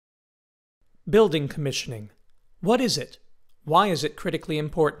Building commissioning. What is it? Why is it critically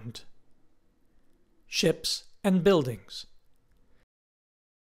important? Ships and buildings.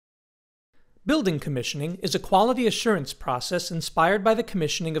 Building commissioning is a quality assurance process inspired by the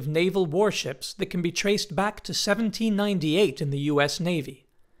commissioning of naval warships that can be traced back to 1798 in the U.S. Navy.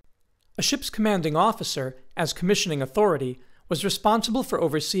 A ship's commanding officer, as commissioning authority, was responsible for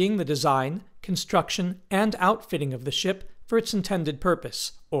overseeing the design, construction, and outfitting of the ship for its intended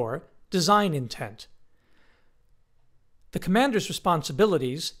purpose, or design intent. The commander's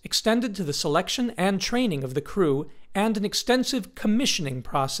responsibilities extended to the selection and training of the crew and an extensive commissioning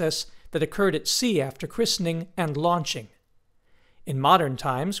process that occurred at sea after christening and launching. In modern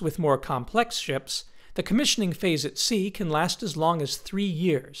times, with more complex ships, the commissioning phase at sea can last as long as 3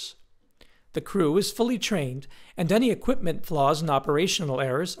 years. The crew is fully trained, and any equipment flaws and operational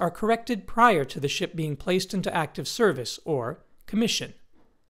errors are corrected prior to the ship being placed into active service, or commission.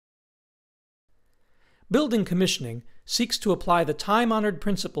 Building commissioning seeks to apply the time-honored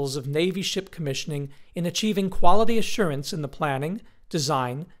principles of Navy ship commissioning in achieving quality assurance in the planning,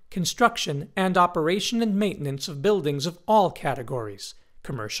 design, construction, and operation and maintenance of buildings of all categories: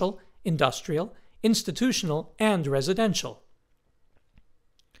 commercial, industrial, institutional, and residential.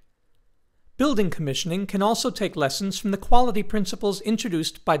 Building commissioning can also take lessons from the quality principles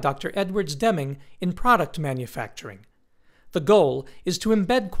introduced by Dr. Edwards Deming in product manufacturing. The goal is to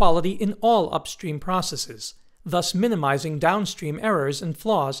embed quality in all upstream processes, thus minimizing downstream errors and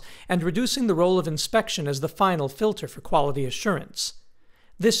flaws and reducing the role of inspection as the final filter for quality assurance.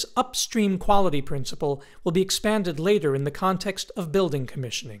 This upstream quality principle will be expanded later in the context of building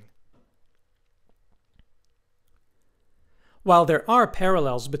commissioning. While there are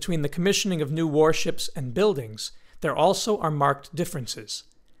parallels between the commissioning of new warships and buildings, there also are marked differences.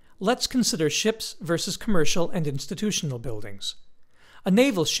 Let's consider ships versus commercial and institutional buildings. A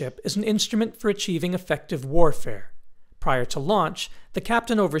naval ship is an instrument for achieving effective warfare. Prior to launch, the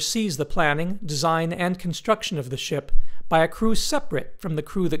captain oversees the planning, design, and construction of the ship by a crew separate from the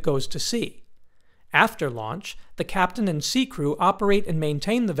crew that goes to sea. After launch, the captain and sea crew operate and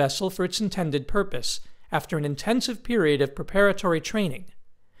maintain the vessel for its intended purpose, after an intensive period of preparatory training.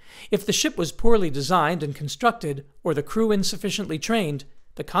 If the ship was poorly designed and constructed, or the crew insufficiently trained,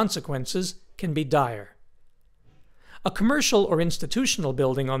 the consequences can be dire. A commercial or institutional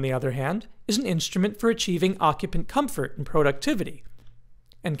building, on the other hand, is an instrument for achieving occupant comfort and productivity,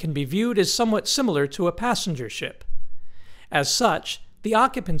 and can be viewed as somewhat similar to a passenger ship. As such, the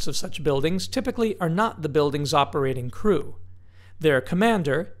occupants of such buildings typically are not the building's operating crew. Their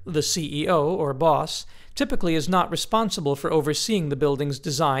commander, the CEO or boss, typically is not responsible for overseeing the building's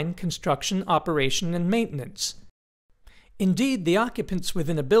design, construction, operation, and maintenance. Indeed, the occupants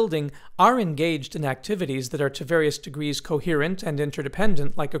within a building are engaged in activities that are to various degrees coherent and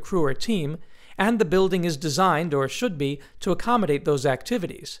interdependent, like a crew or team, and the building is designed, or should be, to accommodate those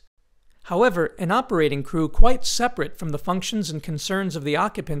activities. However, an operating crew quite separate from the functions and concerns of the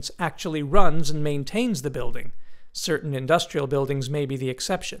occupants actually runs and maintains the building. Certain industrial buildings may be the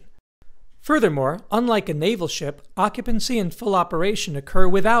exception. Furthermore, unlike a naval ship, occupancy and full operation occur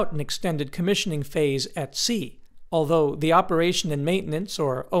without an extended commissioning phase at sea, although the operation and maintenance,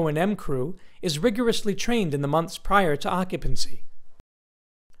 or O&M crew, is rigorously trained in the months prior to occupancy.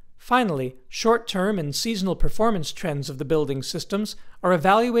 Finally, short-term and seasonal performance trends of the building systems are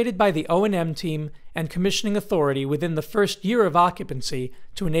evaluated by the O&M team and commissioning authority within the first year of occupancy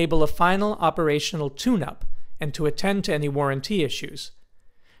to enable a final operational tune-up and to attend to any warranty issues.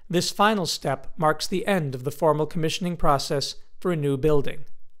 This final step marks the end of the formal commissioning process for a new building.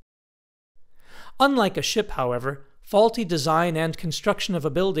 Unlike a ship, however, faulty design and construction of a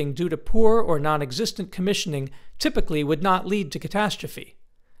building due to poor or non-existent commissioning typically would not lead to catastrophe.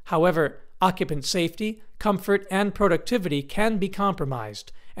 However, occupant safety, comfort, and productivity can be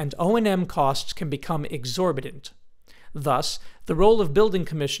compromised, and O&M costs can become exorbitant. Thus, the role of building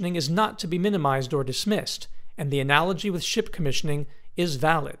commissioning is not to be minimized or dismissed, and the analogy with ship commissioning is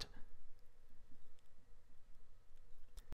valid.